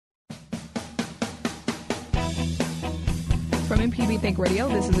from MPB Think Radio.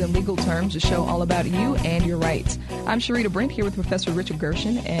 This is In Legal Terms, a show all about you and your rights. I'm Sharita Brent here with Professor Richard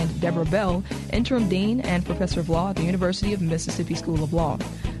Gershon and Deborah Bell, Interim Dean and Professor of Law at the University of Mississippi School of Law.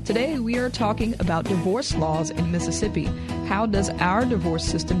 Today we are talking about divorce laws in Mississippi. How does our divorce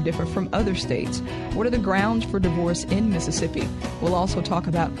system differ from other states? What are the grounds for divorce in Mississippi? We'll also talk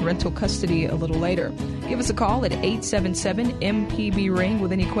about parental custody a little later. Give us a call at 877-MPB-RING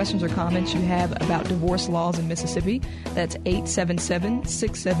with any questions or comments you have about divorce laws in Mississippi. That's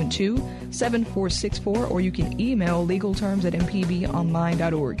 877-672-7464, or you can email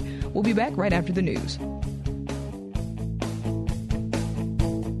legalterms@mpbonline.org. We'll be back right after the news.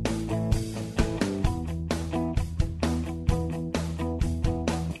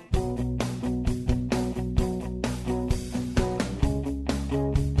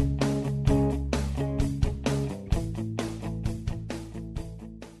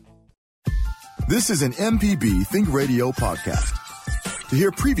 This is an MPB Think Radio podcast. To hear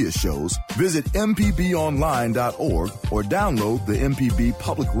previous shows, visit mpbonline.org or download the MPB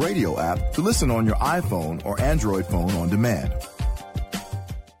Public Radio app to listen on your iPhone or Android phone on demand.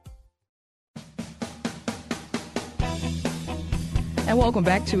 And welcome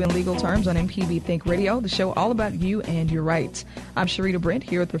back to In Legal Terms on MPB Think Radio, the show all about you and your rights. I'm Sharita Brent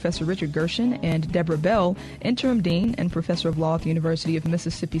here with Professor Richard Gershon and Deborah Bell, Interim Dean and Professor of Law at the University of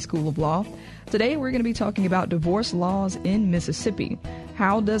Mississippi School of Law. Today we're going to be talking about divorce laws in Mississippi.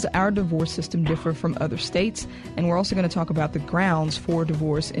 How does our divorce system differ from other states? And we're also going to talk about the grounds for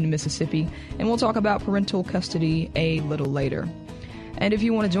divorce in Mississippi. And we'll talk about parental custody a little later. And if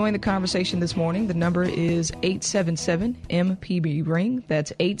you want to join the conversation this morning, the number is 877-MPB-RING.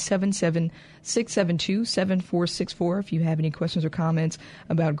 That's 877-672-7464. If you have any questions or comments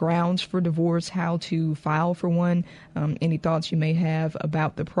about grounds for divorce, how to file for one, any thoughts you may have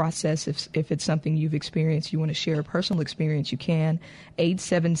about the process, if it's something you've experienced, you want to share a personal experience, you can.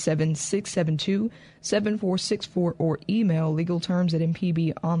 877-672-7464 or email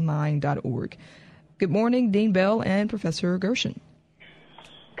legalterms@mpbonline.org. Good morning, Dean Bell and Professor Gershon.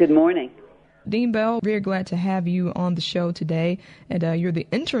 Good morning. Dean Bell, very glad to have you on the show today. And you're the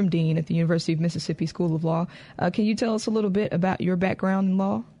interim dean at the University of Mississippi School of Law. Can you tell us a little bit about your background in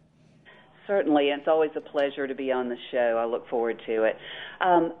law? Certainly. It's always a pleasure to be on the show. I look forward to it.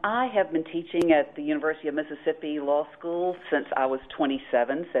 I have been teaching at the University of Mississippi Law School since I was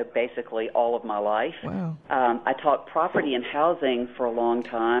 27, so basically all of my life. Wow. I taught property and housing for a long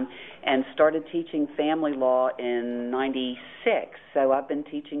time and started teaching family law in 96. So I've been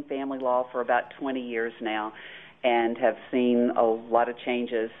teaching family law for about 20 years now and have seen a lot of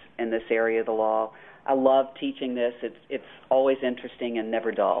changes in this area of the law. I love teaching this. It's always interesting and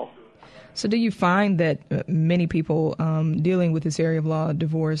never dull. So do you find that many people dealing with this area of law,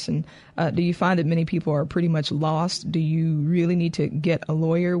 divorce, and do you find that many people are pretty much lost? Do you really need to get a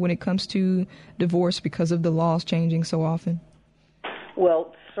lawyer when it comes to divorce because of the laws changing so often?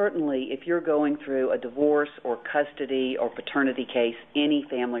 Well, certainly if you're going through a divorce or custody or paternity case, any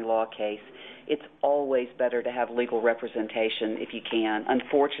family law case, it's always better to have legal representation if you can.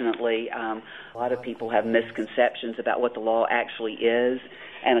 Unfortunately, a lot of people have misconceptions about what the law actually is,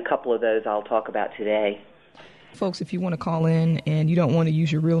 and a couple of those I'll talk about today. Folks, if you want to call in and you don't want to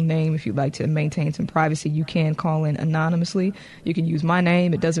use your real name, if you'd like to maintain some privacy, you can call in anonymously. You can use my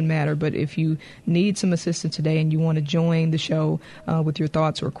name. It doesn't matter. But if you need some assistance today and you want to join the show with your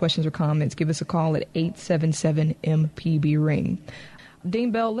thoughts or questions or comments, give us a call at 877-MPB-RING.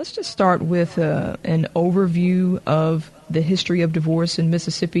 Dean Bell, let's just start with an overview of the history of divorce in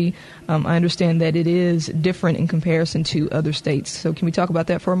Mississippi. I understand that it is different in comparison to other states. So can we talk about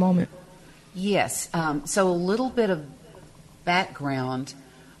that for a moment? Yes. So a little bit of background.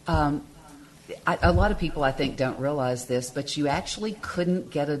 A lot of people, I think, don't realize this, but you actually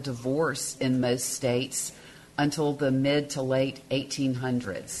couldn't get a divorce in most states until the mid to late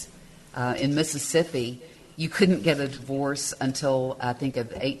 1800s. In Mississippi, you couldn't get a divorce until, I think, of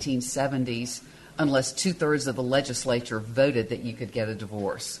the 1870s, unless 2/3 of the legislature voted that you could get a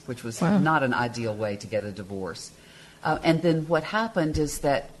divorce, which was not an ideal way to get a divorce. And then what happened is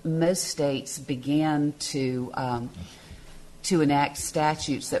that most states began to enact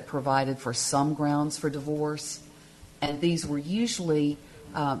statutes that provided for some grounds for divorce, and these were usually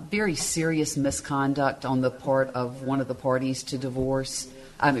very serious misconduct on the part of one of the parties to divorce,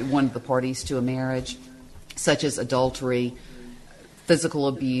 one of the parties to a marriage, such as adultery, physical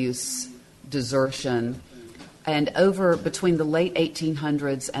abuse, desertion. And between the late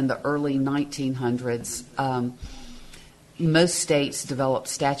 1800s and the early 1900s, most states developed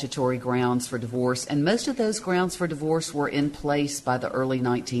statutory grounds for divorce, and most of those grounds for divorce were in place by the early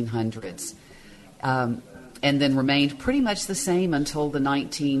 1900s. and then remained pretty much the same until the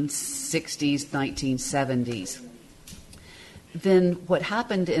 1960s, 1970s. Then what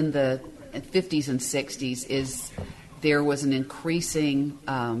happened in the 50s and 60s is there was an increasing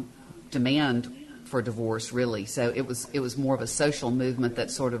demand for divorce, really. So it was more of a social movement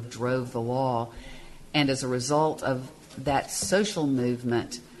that sort of drove the law. And as a result of that social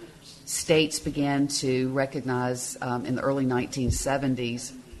movement, states began to recognize in the early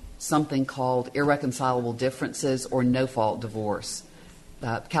 1970s something called irreconcilable differences or no-fault divorce.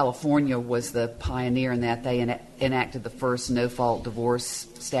 California was the pioneer in that. They enacted the first no-fault divorce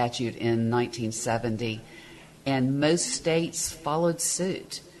statute in 1970, and most states followed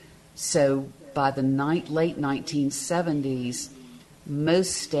suit. So by the late 1970s,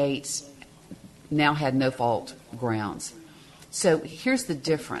 most states now had no-fault grounds. So here's the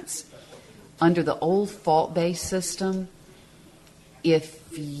difference. Under the old fault-based system, if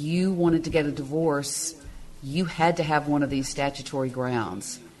you wanted to get a divorce, you had to have one of these statutory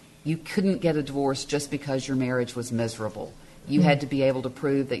grounds. You couldn't get a divorce just because your marriage was miserable. You had to be able to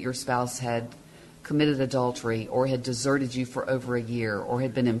prove that your spouse had committed adultery or had deserted you for over a year or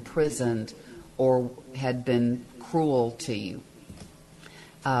had been imprisoned or had been cruel to you.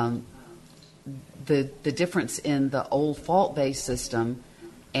 The difference in the old fault-based system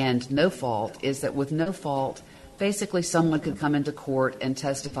and no fault is that with no fault, basically someone could come into court and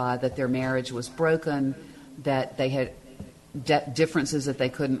testify that their marriage was broken, that they had differences that they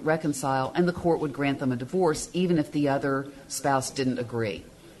couldn't reconcile, and the court would grant them a divorce even if the other spouse didn't agree.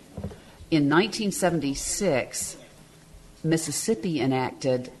 In 1976, Mississippi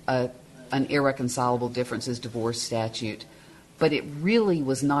enacted an irreconcilable differences divorce statute, but it really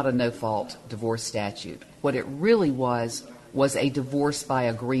was not a no-fault divorce statute. What it really was a divorce by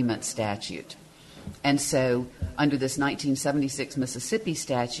agreement statute. And so under this 1976 Mississippi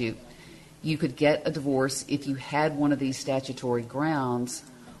statute, you could get a divorce if you had one of these statutory grounds,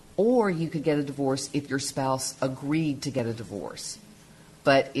 or you could get a divorce if your spouse agreed to get a divorce.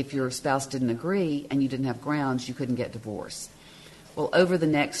 But if your spouse didn't agree and you didn't have grounds, you couldn't get divorce. Well, over the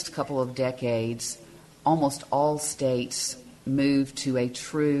next couple of decades, almost all states moved to a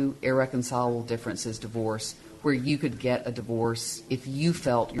true irreconcilable differences divorce where you could get a divorce if you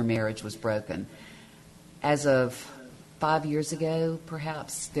felt your marriage was broken. As of 5 years ago,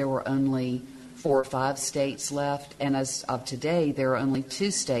 perhaps, there were only 4 or 5 states left, and as of today, there are only 2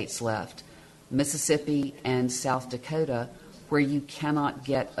 states left, Mississippi and South Dakota, where you cannot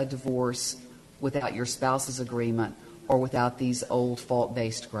get a divorce without your spouse's agreement or without these old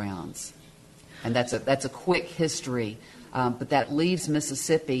fault-based grounds. And that's a quick history, but that leaves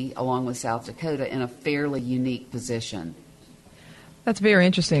Mississippi, along with South Dakota, in a fairly unique position. That's very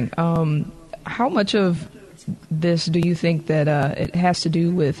interesting. How much of this do you think that it has to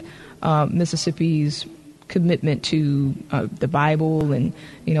do with Mississippi's commitment to the Bible, and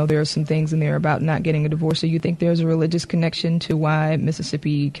there are some things in there about not getting a divorce? So you think there's a religious connection to why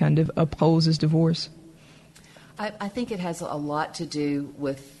Mississippi kind of opposes divorce? I think it has a lot to do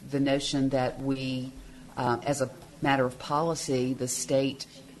with the notion that we, as a matter of policy, the state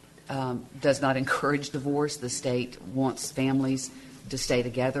does not encourage divorce. The state wants families to stay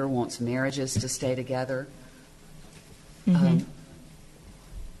together, wants marriages to stay together. Mm-hmm.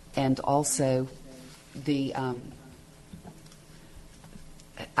 And also,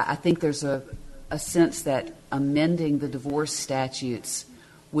 I think there's a sense that amending the divorce statutes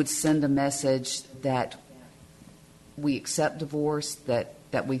would send a message that we accept divorce, that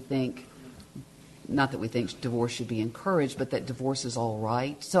we think, not that we think divorce should be encouraged, but that divorce is all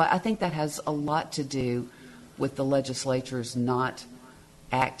right. So I think that has a lot to do with the legislatures not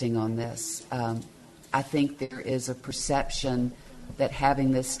acting on this. I think there is a perception that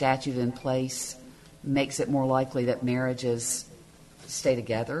having this statute in place makes it more likely that marriages stay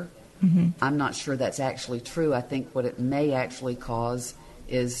together. Mm-hmm. I'm not sure that's actually true. I think what it may actually cause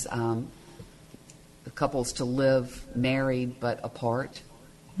is the couples to live married but apart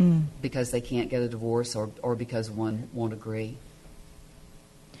because they can't get a divorce or because one won't agree.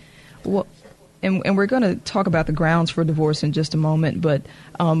 Well, and we're going to talk about the grounds for divorce in just a moment, but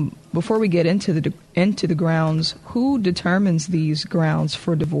before we get into the grounds, who determines these grounds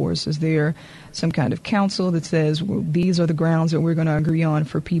for divorce? Is there some kind of council that says, well, these are the grounds that we're going to agree on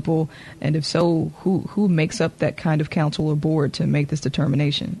for people? And if so, who makes up that kind of council or board to make this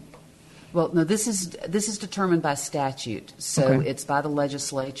determination? Well, no, this is determined by statute, so okay. It's by the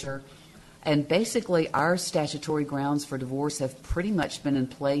legislature. And basically, our statutory grounds for divorce have pretty much been in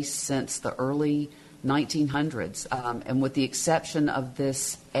place since the early 1900s. And with the exception of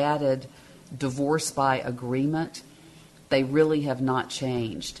this added divorce by agreement, they really have not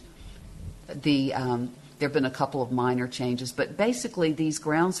changed. The there have been a couple of minor changes, but basically these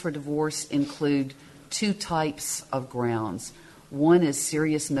grounds for divorce include two types of grounds. One is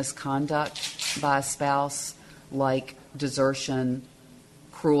serious misconduct by a spouse, like desertion,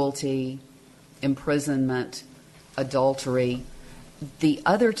 cruelty, imprisonment, adultery. The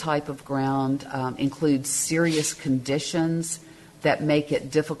other type of ground includes serious conditions that make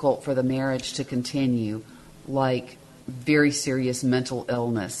it difficult for the marriage to continue, like very serious mental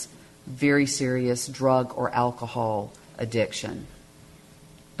illness, very serious drug or alcohol addiction.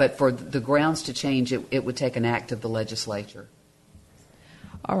 But for the grounds to change, it would take an act of the legislature.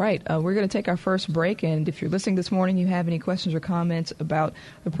 All right, we're going to take our first break, and if you're listening this morning, you have any questions or comments about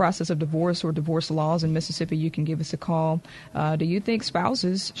the process of divorce or divorce laws in Mississippi, you can give us a call. Do you think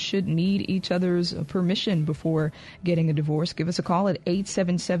spouses should need each other's permission before getting a divorce? Give us a call at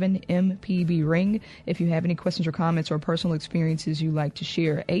 877-MPB-RING if you have any questions or comments or personal experiences you'd like to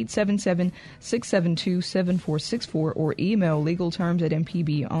share. 877-672-7464 or email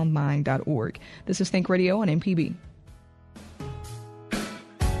legalterms@mpbonline.org. This is Think Radio on MPB.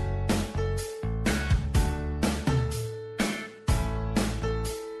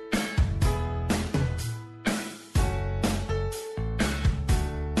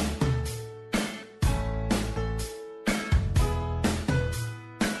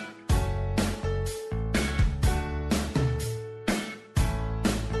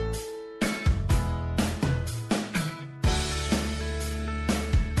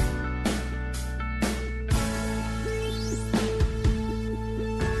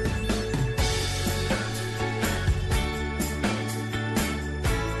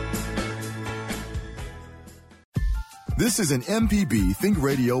 This is an MPB Think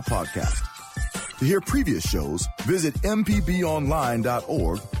Radio podcast. To hear previous shows, visit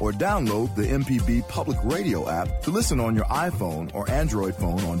mpbonline.org or download the MPB Public Radio app to listen on your iPhone or Android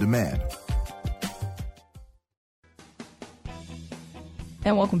phone on demand.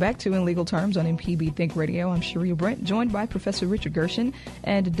 And welcome back to In Legal Terms on MPB Think Radio. I'm Sharia Brent, joined by Professor Richard Gershon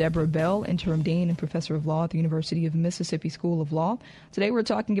and Deborah Bell, Interim Dean and Professor of Law at the University of Mississippi School of Law. Today we're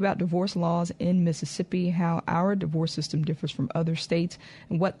talking about divorce laws in Mississippi, how our divorce system differs from other states,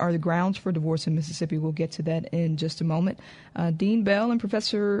 and what are the grounds for divorce in Mississippi. We'll get to that in just a moment. Dean Bell and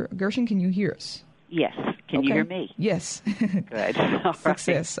Professor Gershon, can you hear us? Yes. Can you hear me? Yes. Good. All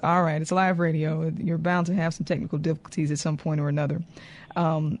Success. Right. All right. It's live radio. You're bound to have some technical difficulties at some point or another.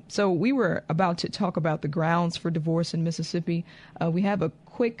 So we were about to talk about the grounds for divorce in Mississippi. We have a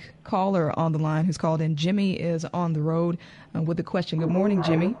quick caller on the line who's called in. Jimmy is on the road with a question. Good morning,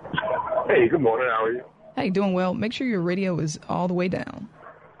 Jimmy. Hey, good morning. How are you? Hey, doing well. Make sure your radio is all the way down.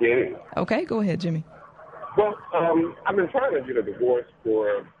 Yeah. Okay, go ahead, Jimmy. Well, I've been trying to get a divorce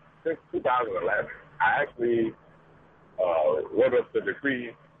since 2011. I actually wrote up the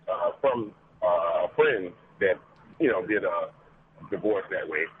decree from a friend that, did a divorce that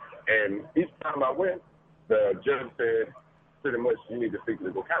way. And each time I went, the judge said, pretty much, you need to seek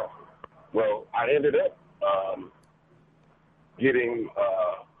legal counsel. Well, I ended up getting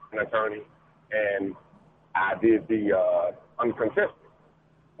an attorney, and I did the uncontested.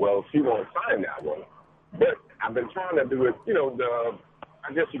 Well, she won't sign that one. But I've been trying to do it,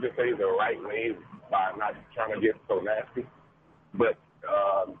 I guess you could say the right way by not trying to get so nasty. But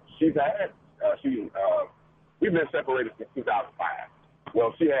we've been separated since 2005.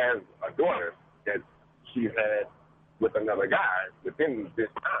 Well, she has a daughter that she's had with another guy within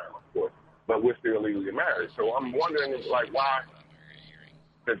this time, of course, but we're still legally married. So I'm wondering, why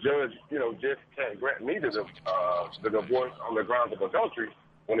the judge, just can't grant me the divorce on the grounds of adultery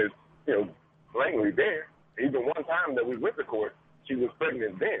when it's, plainly there. Even one time that we went to court, she was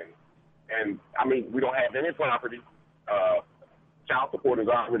pregnant then. And, we don't have any property. Child support is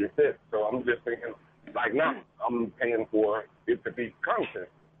already set. So I'm just thinking, I'm paying for it to be constant,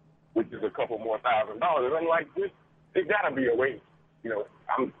 which is a couple more $1,000. I'm like, there's got to be a way.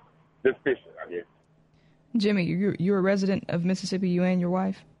 I'm just fishing, I guess. Jimmy, you're a resident of Mississippi, you and your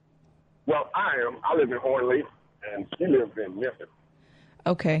wife? Well, I am. I live in Horn Lake, and she lives in Memphis.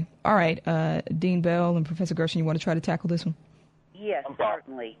 Okay. All right. Dean Bell and Professor Gershon, you want to try to tackle this one? Yes,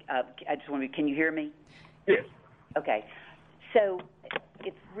 certainly. I just want to. Can you hear me? Yes. Okay. So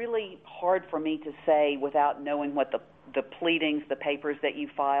it's really hard for me to say without knowing what the pleadings, the papers that you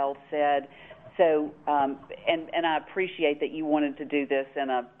filed said. So, and I appreciate that you wanted to do this in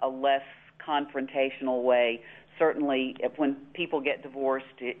a less confrontational way. Certainly, when people get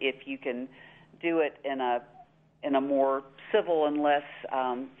divorced, if you can do it in a more civil and less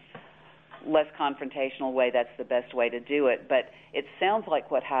confrontational way, that's the best way to do it. But it sounds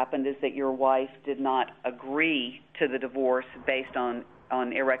like what happened is that your wife did not agree to the divorce based on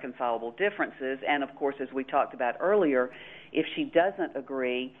on irreconcilable differences. And, of course, as we talked about earlier, if she doesn't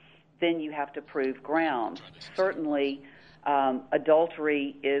agree, then you have to prove grounds. Certainly,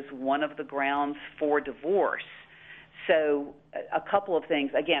 adultery is one of the grounds for divorce. So a couple of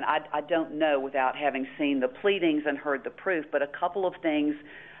things. Again, I don't know without having seen the pleadings and heard the proof, but a couple of things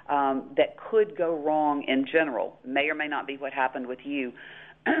that could go wrong in general, may or may not be what happened with you.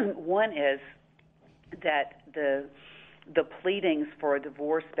 One is that the pleadings for a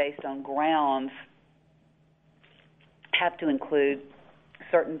divorce based on grounds have to include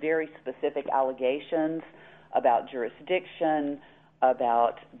certain very specific allegations about jurisdiction,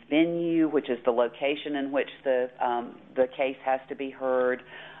 about venue, which is the location in which the case has to be heard,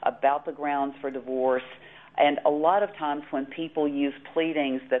 about the grounds for divorce. And a lot of times when people use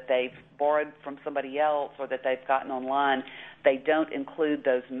pleadings that they've borrowed from somebody else or that they've gotten online, they don't include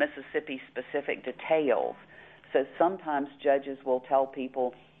those Mississippi-specific details. So sometimes judges will tell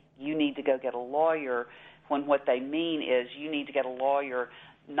people, you need to go get a lawyer, when what they mean is you need to get a lawyer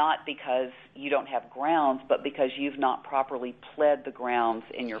not because you don't have grounds, but because you've not properly pled the grounds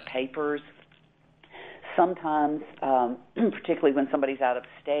in your papers. Sometimes, particularly when somebody's out of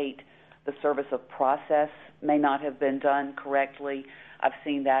state, the service of process may not have been done correctly. I've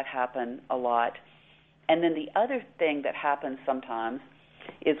seen that happen a lot. And then the other thing that happens sometimes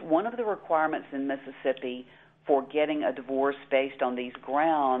is one of the requirements in Mississippi for getting a divorce based on these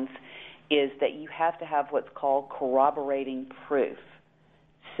grounds is that you have to have what's called corroborating proof.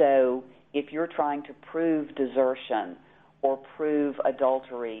 So if you're trying to prove desertion or prove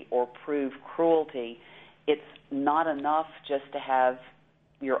adultery or prove cruelty, it's not enough just to have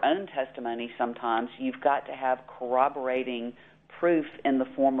your own testimony sometimes. You've got to have corroborating proof in the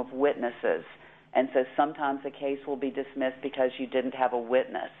form of witnesses. And so sometimes a case will be dismissed because you didn't have a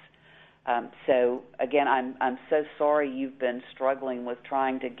witness. So, again, I'm so sorry you've been struggling with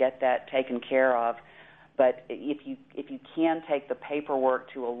trying to get that taken care of. But if you can take the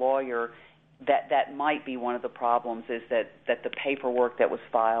paperwork to a lawyer, that might be one of the problems, is that the paperwork that was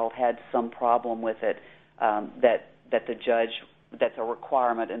filed had some problem with it, that the judge, that's a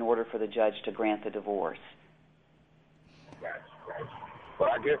requirement in order for the judge to grant the divorce. Right. Well,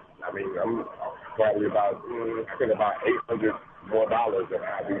 I guess, I'm probably about $800 more than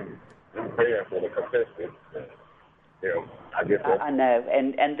I've been paying for the contestant. I guess I know,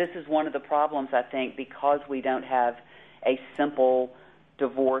 and this is one of the problems, I think, because we don't have a simple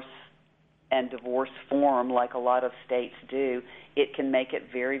divorce and divorce form like a lot of states do. It can make it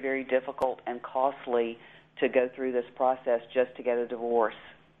very, very difficult and costly to go through this process just to get a divorce,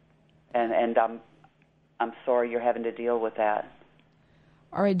 and I'm sorry you're having to deal with that.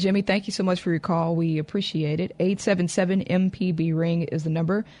 All right, Jimmy, thank you so much for your call. We appreciate it. 877-MPB-RING is the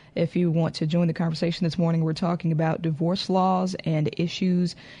number. If you want to join the conversation this morning, we're talking about divorce laws and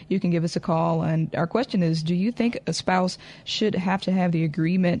issues. You can give us a call. And our question is, do you think a spouse should have to have the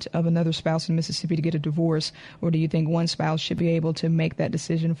agreement of another spouse in Mississippi to get a divorce, or do you think one spouse should be able to make that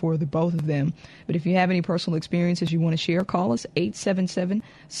decision for the both of them? But if you have any personal experiences you want to share, call us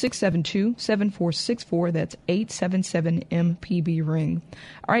 877-672-7464. That's 877-MPB-RING.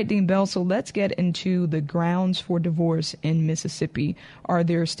 All right, Dean Bell, so let's get into the grounds for divorce in Mississippi. Are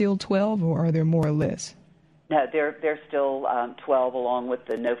there still 12 or are there more or less? No, there's still 12 along with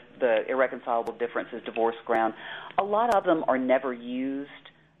the irreconcilable differences divorce ground. A lot of them are never used.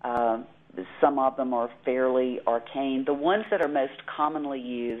 Some of them are fairly arcane. The ones that are most commonly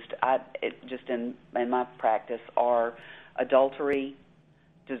used, just in my practice, are adultery,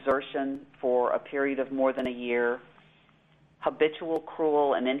 desertion for a period of more than a year, habitual,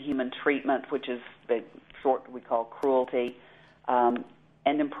 cruel, and inhuman treatment, which is the sort we call cruelty, and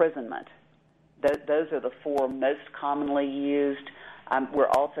imprisonment. Those are the four most commonly used. We're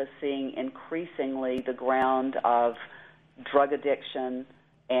also seeing increasingly the ground of drug addiction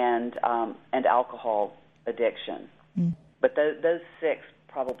and alcohol addiction. But those six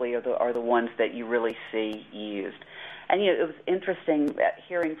probably are the ones that you really see used. And it was interesting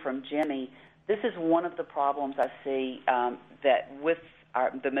hearing from Jimmy. This is one of the problems I see that with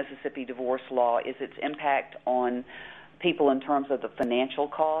the Mississippi divorce law is its impact on people in terms of the financial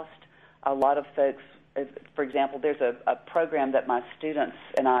cost. A lot of folks, for example, there's a program that my students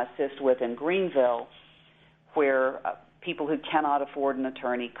and I assist with in Greenville where people who cannot afford an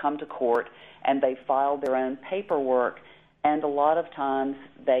attorney come to court and they file their own paperwork, and a lot of times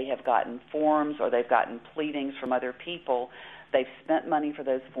they have gotten forms or they've gotten pleadings from other people. They've spent money for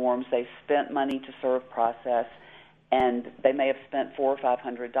those forms. They've spent money to serve process, and they may have spent $400 or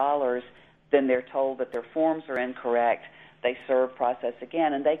 $500. Then they're told that their forms are incorrect. They serve process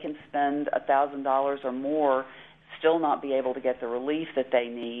again, and they can spend $1,000 or more still not be able to get the relief that they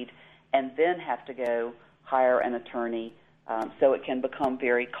need, and then have to go hire an attorney. So it can become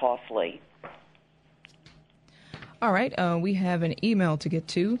very costly. All right, we have an email to get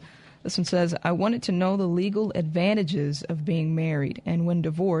to. This one says, I wanted to know the legal advantages of being married, and when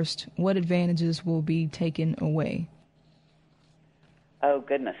divorced, what advantages will be taken away? Oh,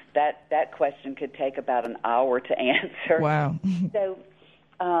 goodness. That question could take about an hour to answer. Wow.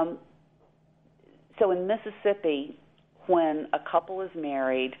 So in Mississippi, when a couple is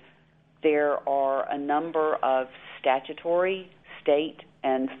married, there are a number of statutory, state,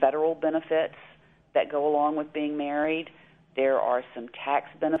 and federal benefits that go along with being married. There are some tax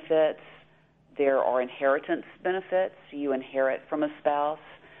benefits. There are inheritance benefits. You inherit from a spouse.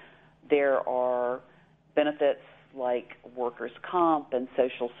 There are benefits like workers' comp and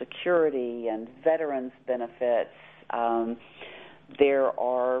Social Security and veterans benefits. There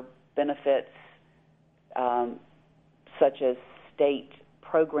are benefits such as state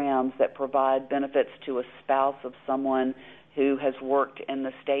programs that provide benefits to a spouse of someone who has worked in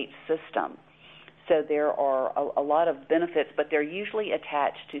the state system. So there are a lot of benefits, but they're usually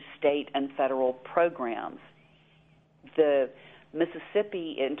attached to state and federal programs. The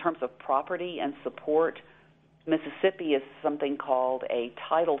Mississippi, in terms of property and support, Mississippi is something called a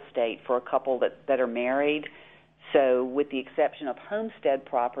title state for a couple that are married. So with the exception of homestead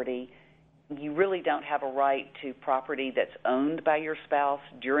property, you really don't have a right to property that's owned by your spouse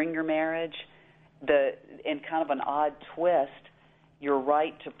during your marriage. In kind of an odd twist, your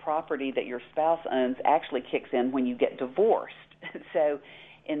right to property that your spouse owns actually kicks in when you get divorced. So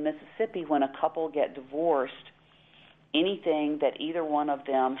in Mississippi, when a couple get divorced, anything that either one of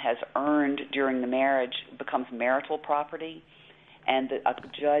them has earned during the marriage becomes marital property, and a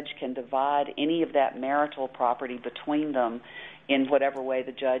judge can divide any of that marital property between them in whatever way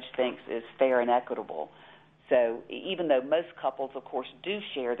the judge thinks is fair and equitable. So even though most couples, of course, do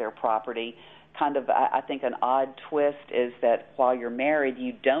share their property, kind of, I think an odd twist is that while you're married,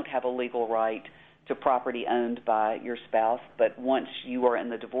 you don't have a legal right to property owned by your spouse, but once you are in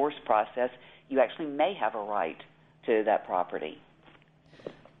the divorce process, you actually may have a right to that property.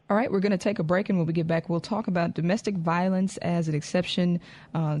 All right, we're going to take a break, and when we get back, we'll talk about domestic violence as an exception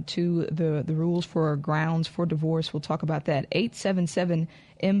to the rules for grounds for divorce. We'll talk about that. 877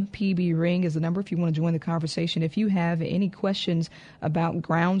 MPB Ring is the number if you want to join the conversation. If you have any questions about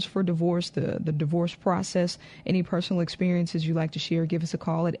grounds for divorce, the divorce process, any personal experiences you'd like to share, give us a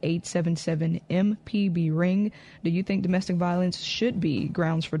call at 877 MPB Ring. Do you think domestic violence should be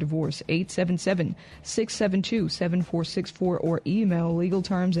grounds for divorce? 877-672-7464 or email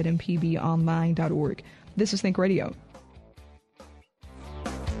legalterms@mpbonline.org. This is Think Radio.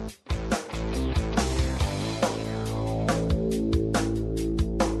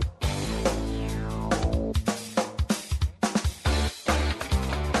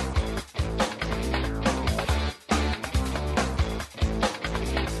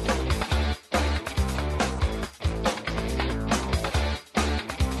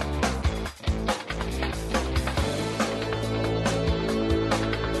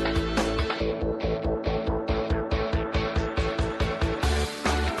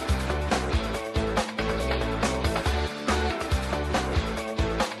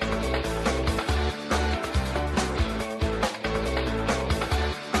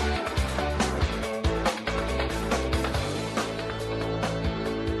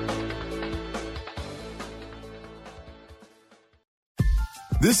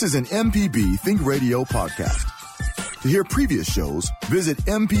 This is an MPB Think Radio podcast. To hear previous shows, visit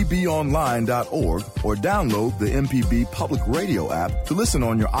mpbonline.org or download the MPB Public Radio app to listen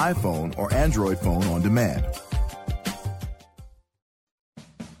on your iPhone or Android phone on demand.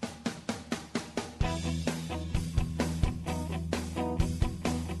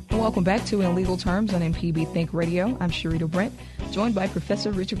 Welcome back to In Legal Terms on MPB Think Radio. I'm Sharita Brent, joined by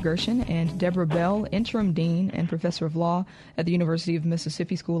Professor Richard Gershon and Deborah Bell, Interim Dean and Professor of Law at the University of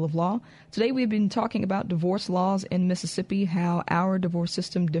Mississippi School of Law. Today we've been talking about divorce laws in Mississippi, how our divorce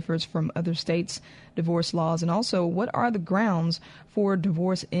system differs from other states' divorce laws, and also what are the grounds for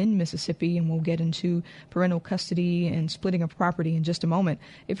divorce in Mississippi, and we'll get into parental custody and splitting of property in just a moment.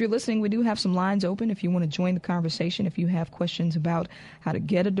 If you're listening, we do have some lines open if you want to join the conversation, if you have questions about how to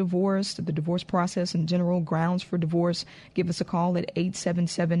get a divorce, the divorce process in general, grounds for divorce, give us a call at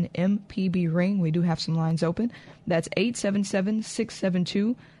 877-MPB-RING. We do have some lines open. That's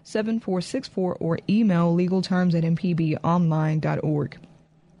 877-672-7464 or email legalterms@mpbonline.org.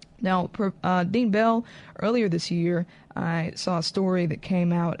 Now, Dean Bell, earlier this year, I saw a story that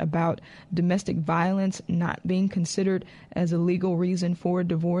came out about domestic violence not being considered as a legal reason for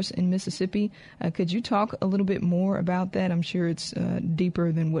divorce in Mississippi. Could you talk a little bit more about that? I'm sure it's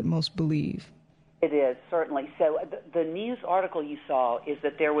deeper than what most believe. It is, certainly. So the news article you saw is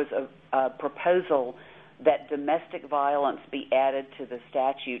that there was a proposal that domestic violence be added to the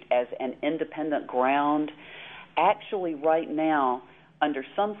statute as an independent ground. Actually, right now, under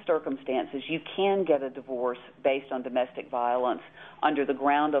some circumstances, you can get a divorce based on domestic violence under the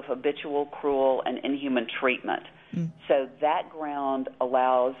ground of habitual, cruel, and inhuman treatment. So that ground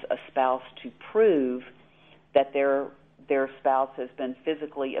allows a spouse to prove that their spouse has been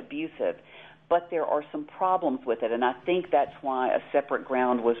physically abusive. But there are some problems with it, and I think that's why a separate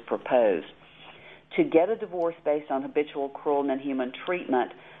ground was proposed. To get a divorce based on habitual, cruel, and inhuman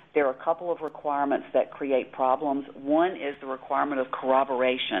treatment, there are a couple of requirements that create problems. One is the requirement of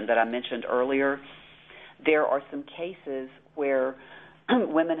corroboration that I mentioned earlier. There are some cases where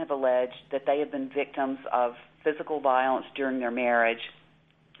women have alleged that they have been victims of physical violence during their marriage.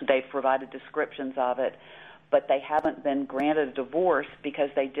 They've provided descriptions of it, but they haven't been granted a divorce because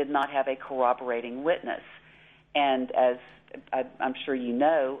they did not have a corroborating witness. And as I'm sure you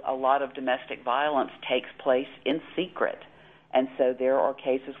know, a lot of domestic violence takes place in secret. And so there are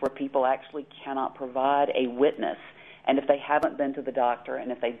cases where people actually cannot provide a witness. And if they haven't been to the doctor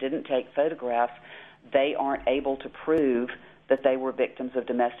and if they didn't take photographs, they aren't able to prove that they were victims of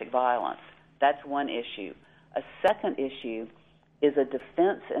domestic violence. That's one issue. A second issue is a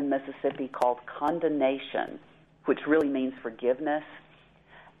defense in Mississippi called condonation, which really means forgiveness.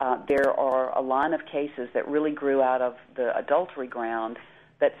 There are a line of cases that really grew out of the adultery ground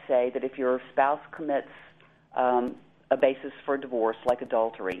that say that if your spouse commits a basis for divorce, like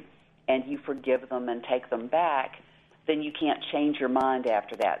adultery, and you forgive them and take them back, then you can't change your mind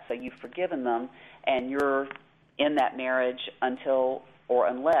after that. So you've forgiven them, and you're in that marriage until or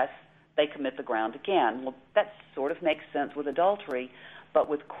unless they commit the ground again. Well, that sort of makes sense with adultery, but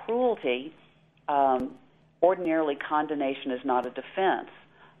with cruelty, ordinarily condonation is not a defense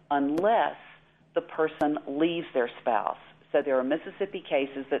unless the person leaves their spouse. So there are Mississippi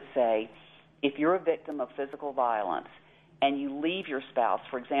cases that say if you're a victim of physical violence and you leave your spouse,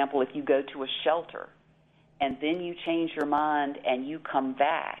 for example, if you go to a shelter and then you change your mind and you come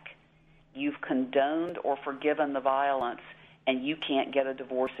back, you've condoned or forgiven the violence and you can't get a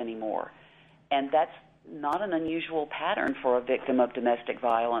divorce anymore. And that's not an unusual pattern for a victim of domestic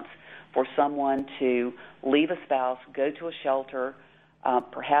violence, for someone to leave a spouse, go to a shelter,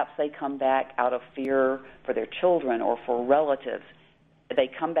 perhaps they come back out of fear for their children or for relatives. They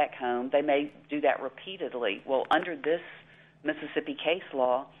come back home. They may do that repeatedly. Well, under this Mississippi case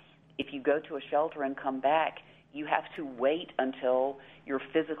law, if you go to a shelter and come back, you have to wait until you're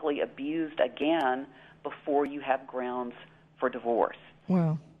physically abused again before you have grounds for divorce.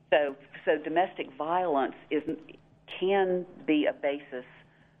 Wow. So domestic violence can be a basis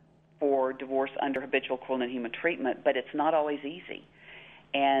for divorce under habitual, cruel, and inhuman treatment, but it's not always easy.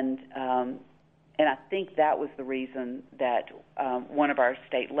 And I think that was the reason that one of our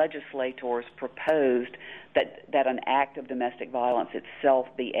state legislators proposed that an act of domestic violence itself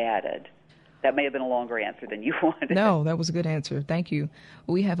be added. That may have been a longer answer than you wanted. No, that was a good answer. Thank you.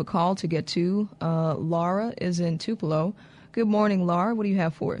 We have a call to get to. Laura is in Tupelo. Good morning, Laura. What do you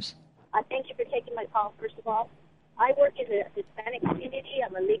have for us? Thank you for taking my call, first of all. I work in the Hispanic community.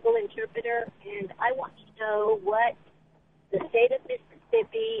 I'm a legal interpreter, and I want to know what the state of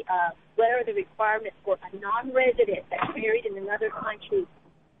Mississippi, what are the requirements for a non-resident that's married in another country?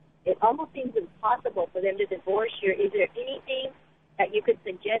 It almost seems impossible for them to divorce here. Is there anything that you could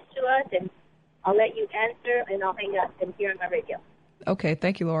suggest to us? And I'll let you answer, and I'll hang up and hear on my radio. Okay,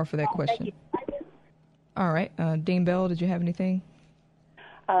 thank you, Laura, for that question. Thank you. All right. Dean Bell, did you have anything?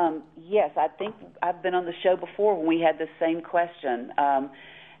 Yes, I think I've been on the show before when we had the same question.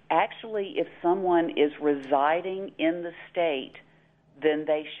 Actually, if someone is residing in the state, then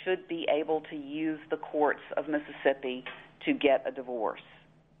they should be able to use the courts of Mississippi to get a divorce.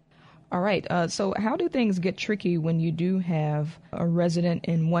 All right. So how do things get tricky when you do have a resident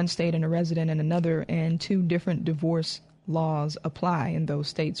in one state and a resident in another, and two different divorce laws apply in those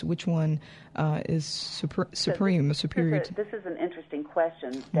states? Which one is supreme, superior? This is an interesting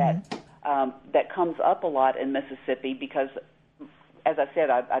question that comes up a lot in Mississippi because, as I said,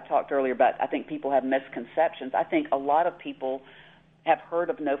 I talked earlier about I think people have misconceptions. I think a lot of people have heard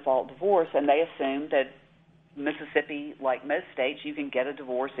of no-fault divorce, and they assume that Mississippi, like most states, you can get a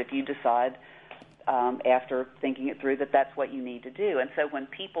divorce if you decide after thinking it through, that that's what you need to do. And so when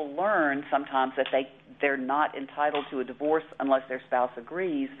people learn sometimes that they're not entitled to a divorce unless their spouse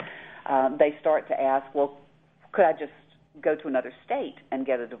agrees, they start to ask, well, could I just go to another state and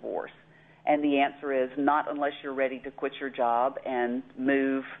get a divorce? And the answer is not unless you're ready to quit your job and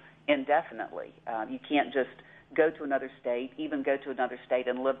move indefinitely. You can't just go to another state, even go to another state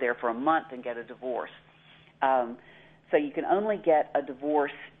and live there for a month and get a divorce. So you can only get a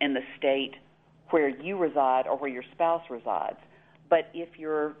divorce in the state where you reside or where your spouse resides. But if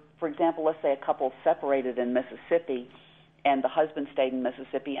you're, for example, let's say a couple separated in Mississippi and the husband stayed in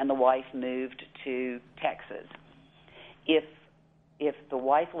Mississippi and the wife moved to Texas, if the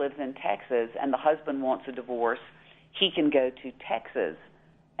wife lives in Texas and the husband wants a divorce, he can go to Texas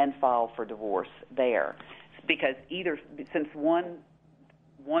and file for divorce there. Because since one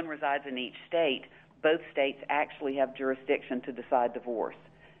resides in each state, both states actually have jurisdiction to decide divorce.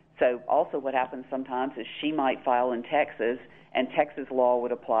 So also what happens sometimes is she might file in Texas, and Texas law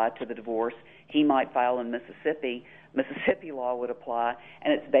would apply to the divorce. He might file in Mississippi. Mississippi law would apply,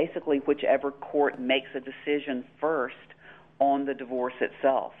 and it's basically whichever court makes a decision first on the divorce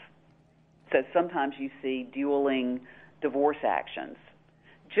itself. So sometimes you see dueling divorce actions.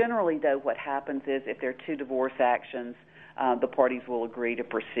 Generally, though, what happens is if there are two divorce actions, the parties will agree to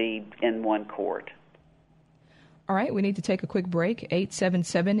proceed in one court. All right, we need to take a quick break.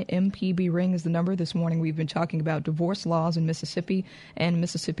 877-MPB-RING is the number. This morning we've been talking about divorce laws in Mississippi and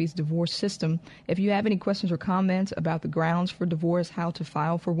Mississippi's divorce system. If you have any questions or comments about the grounds for divorce, how to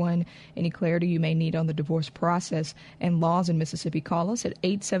file for one, any clarity you may need on the divorce process and laws in Mississippi, call us at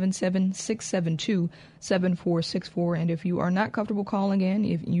 877-672-7464. And if you are not comfortable calling in,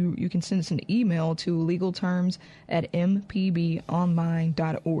 if you can send us an email to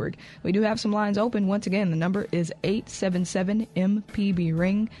legalterms@mpbonline.org. We do have some lines open. Once again, the number is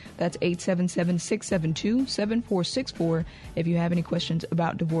 877-MPB-RING. That's 877-672-7464 if you have any questions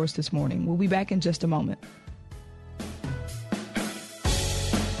about divorce this morning. We'll be back in just a moment.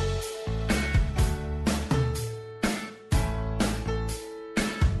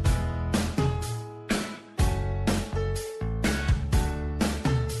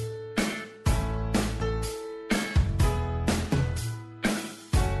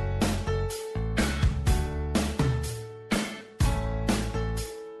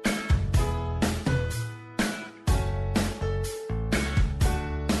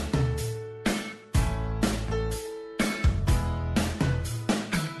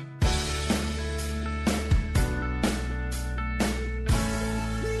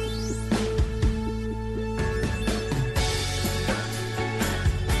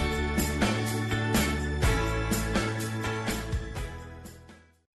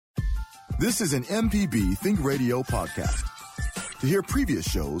 This is an MPB Think Radio podcast. To hear previous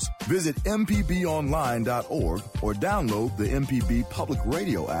shows, visit mpbonline.org or download the MPB Public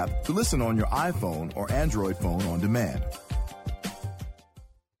Radio app to listen on your iPhone or Android phone on demand.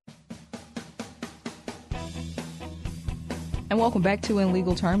 And welcome back to In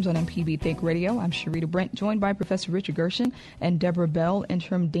Legal Terms on MPB Think Radio. I'm Sharita Brent, joined by Professor Richard Gershon and Deborah Bell,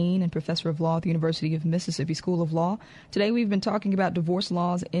 Interim Dean and Professor of Law at the University of Mississippi School of Law. Today we've been talking about divorce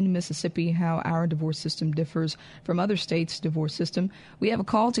laws in Mississippi, how our divorce system differs from other states' divorce system. We have a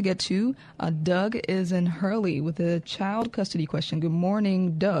call to get to. Doug is in Hurley with a child custody question. Good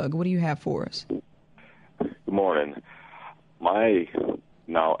morning, Doug. What do you have for us? Good morning. My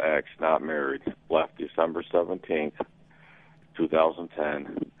now ex, not married, left December 17th.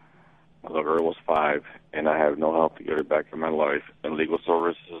 2010. My little girl was 5, and I have no help to get her back in my life. And legal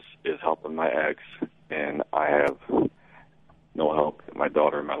services is helping my ex, and I have no help in my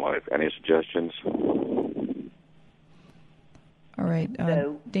daughter in my life. Any suggestions? All right.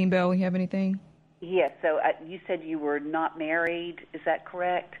 Dean Bell, you have anything? Yes. So you said you were not married. Is that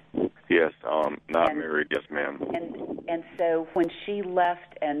correct? Yes. Not married. Yes, ma'am. And so when she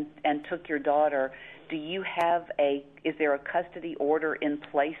left and took your daughter, do you have is there a custody order in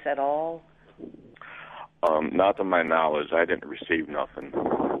place at all? Not to my knowledge. I didn't receive nothing.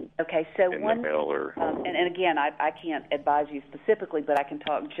 Okay, so in the mail or. And again, I can't advise you specifically, but I can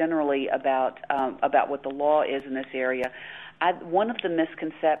talk generally about what the law is in this area. One of the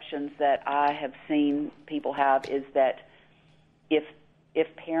misconceptions that I have seen people have is that if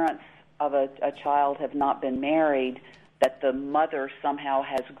parents of a child have not been married, that the mother somehow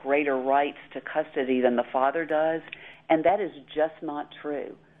has greater rights to custody than the father does, and that is just not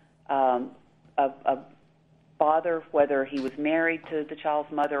true. A father, whether he was married to the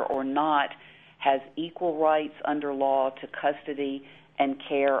child's mother or not, has equal rights under law to custody and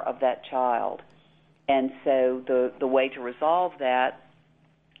care of that child. And so the way to resolve that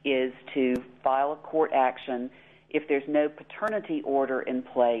is to file a court action. If there's no paternity order in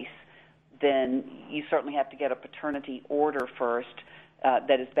place, then you certainly have to get a paternity order first.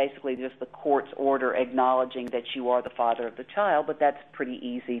 That is basically just the court's order acknowledging that you are the father of the child, but that's pretty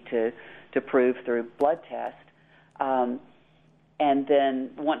easy to prove through blood test. And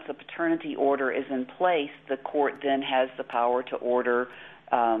then once a paternity order is in place, the court then has the power to order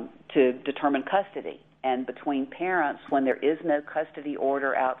to determine custody. And between parents, when there is no custody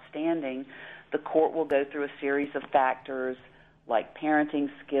order outstanding, the court will go through a series of factors like parenting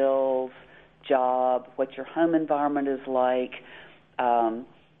skills, job, what your home environment is like,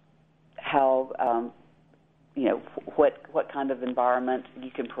 what kind of environment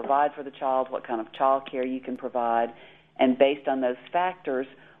you can provide for the child, what kind of child care you can provide, and based on those factors,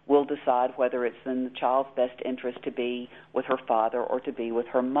 we'll decide whether it's in the child's best interest to be with her father or to be with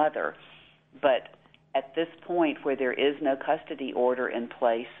her mother. But at this point where there is no custody order in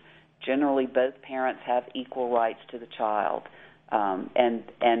place, generally both parents have equal rights to the child, and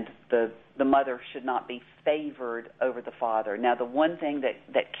the mother should not be favored over the father. Now, the one thing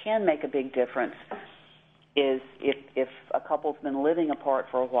that can make a big difference is if a couple's been living apart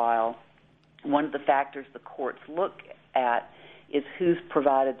for a while, one of the factors the courts look at is who's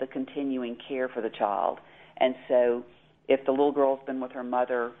provided the continuing care for the child. And so if the little girl's been with her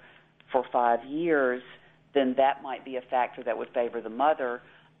mother for 5 years, then that might be a factor that would favor the mother,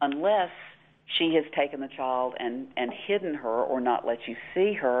 unless she has taken the child and hidden her or not let you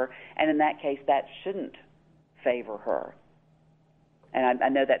see her, and in that case, that shouldn't favor her. And I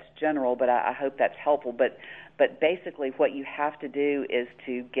know that's general, but I hope that's helpful. But basically what you have to do is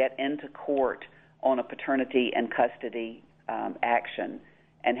to get into court on a paternity and custody action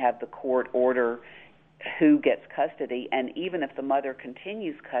and have the court order who gets custody. And even if the mother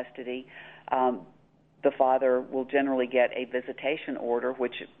continues custody, the father will generally get a visitation order,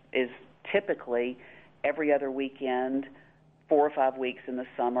 which is typically every other weekend, 4 or 5 weeks in the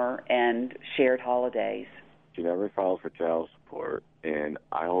summer, and shared holidays. She never filed for child support, and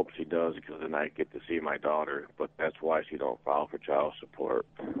I hope she does because then I get to see my daughter, but that's why she don't file for child support.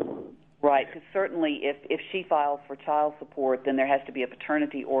 Right, because certainly if she files for child support, then there has to be a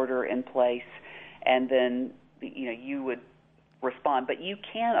paternity order in place, and then you would respond. But you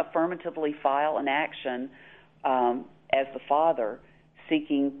can affirmatively file an action as the father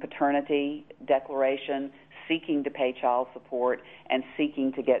seeking paternity declaration, seeking to pay child support, and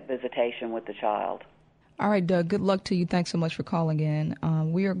seeking to get visitation with the child. All right, Doug, good luck to you. Thanks so much for calling in.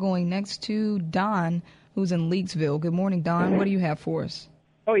 We are going next to Don, who's in Leaksville. Good morning, Don. What do you have for us?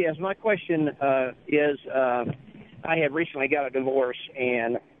 Oh, yes. My question is I had recently got a divorce,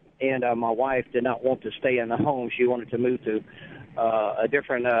 and my wife did not want to stay in the home. She wanted to move to a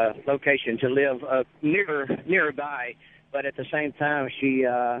different location to live nearby. But at the same time, she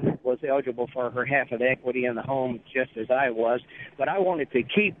was eligible for her half of the equity in the home, just as I was. But I wanted to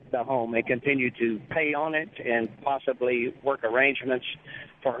keep the home and continue to pay on it and possibly work arrangements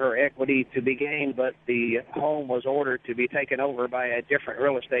for her equity to be gained. But the home was ordered to be taken over by a different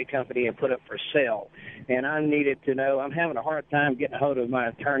real estate company and put up for sale. And I needed to know, I'm having a hard time getting a hold of my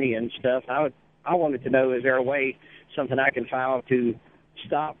attorney and stuff. I wanted to know, is there a way, something I can file to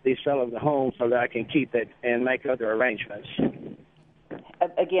stop the sale of the home so that I can keep it and make other arrangements?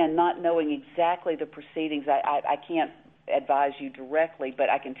 Again, not knowing exactly the proceedings, I can't advise you directly, but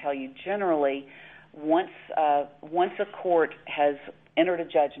I can tell you generally, once a court has entered a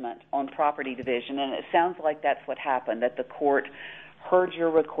judgment on property division, and it sounds like that's what happened, that the court heard your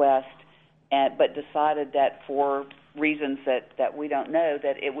request but decided that for reasons that we don't know,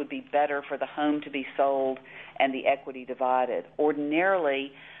 that it would be better for the home to be sold and the equity divided.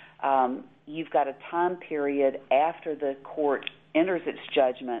 Ordinarily, you've got a time period after the court enters its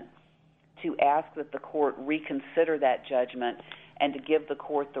judgment to ask that the court reconsider that judgment and to give the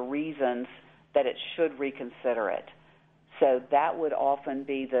court the reasons that it should reconsider it. So that would often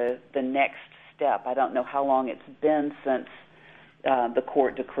be the next step. I don't know how long it's been since the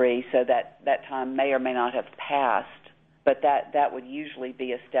court decree, so that time may or may not have passed. But that would usually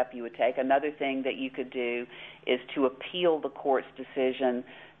be a step you would take. Another thing that you could do is to appeal the court's decision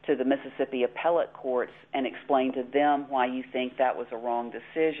to the Mississippi appellate courts and explain to them why you think that was a wrong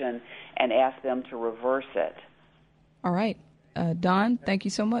decision and ask them to reverse it. All right. Don, thank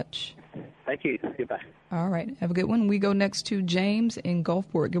you so much. Thank you. Goodbye. All right. Have a good one. We go next to James in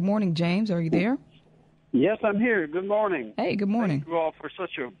Gulfport. Good morning, James. Are you there? Yes, I'm here. Good morning. Hey, good morning. Thank you all for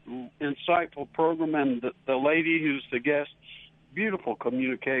such an insightful program, and the lady who's the guest, beautiful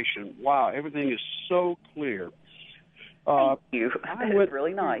communication. Wow, everything is so clear. Thank you. That's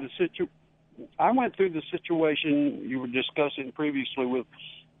really nice. I went through the situation you were discussing previously with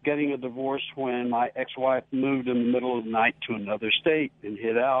getting a divorce when my ex-wife moved in the middle of the night to another state and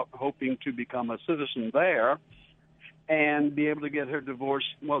hid out, hoping to become a citizen there and be able to get her divorce.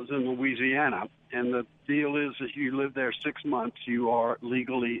 Well, it was in Louisiana. And the deal is that you live there 6 months, you are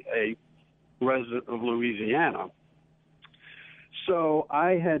legally a resident of Louisiana. So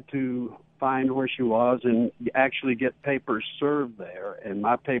I had to find where she was and actually get papers served there. And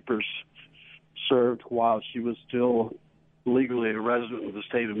my papers served while she was still legally a resident of the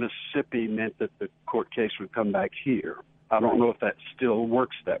state of Mississippi meant that the court case would come back here. I don't know if that still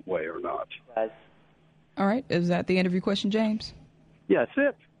works that way or not. All right. Is that the end of your question, James? Yeah, that's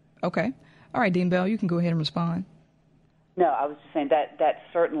it. Okay. All right, Dean Bell, you can go ahead and respond. No, I was just saying that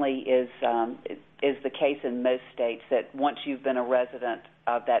certainly is the case in most states, that once you've been a resident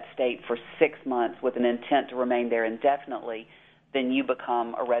of that state for 6 months with an intent to remain there indefinitely, then you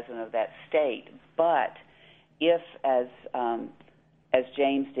become a resident of that state. But if, as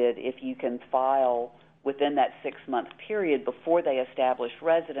James did, if you can file within that 6-month period before they establish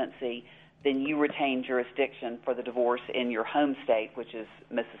residency, then you retain jurisdiction for the divorce in your home state, which is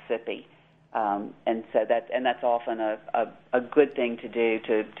Mississippi. And so that's often a good thing to do,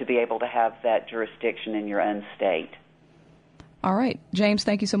 to be able to have that jurisdiction in your own state. All right. James,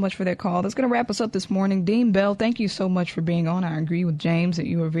 thank you so much for that call. That's going to wrap us up this morning. Dean Bell, thank you so much for being on. I agree with James that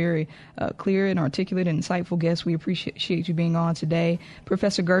you are very clear and articulate and insightful guest. We appreciate you being on today.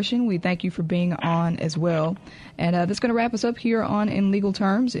 Professor Gershon, we thank you for being on as well. And that's going to wrap us up here on In Legal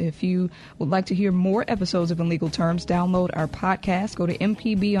Terms. If you would like to hear more episodes of In Legal Terms, download our podcast. Go to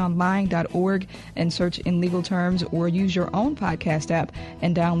mpbonline.org and search In Legal Terms, or use your own podcast app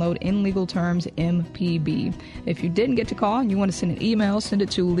and download In Legal Terms MPB. If you didn't get to call and you want to send an email, send it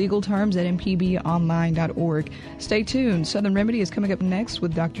to legalterms@mpbonline.org. Stay tuned. Southern Remedy is coming up next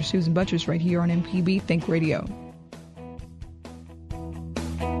with Dr. Susan Buttress right here on MPB Think Radio.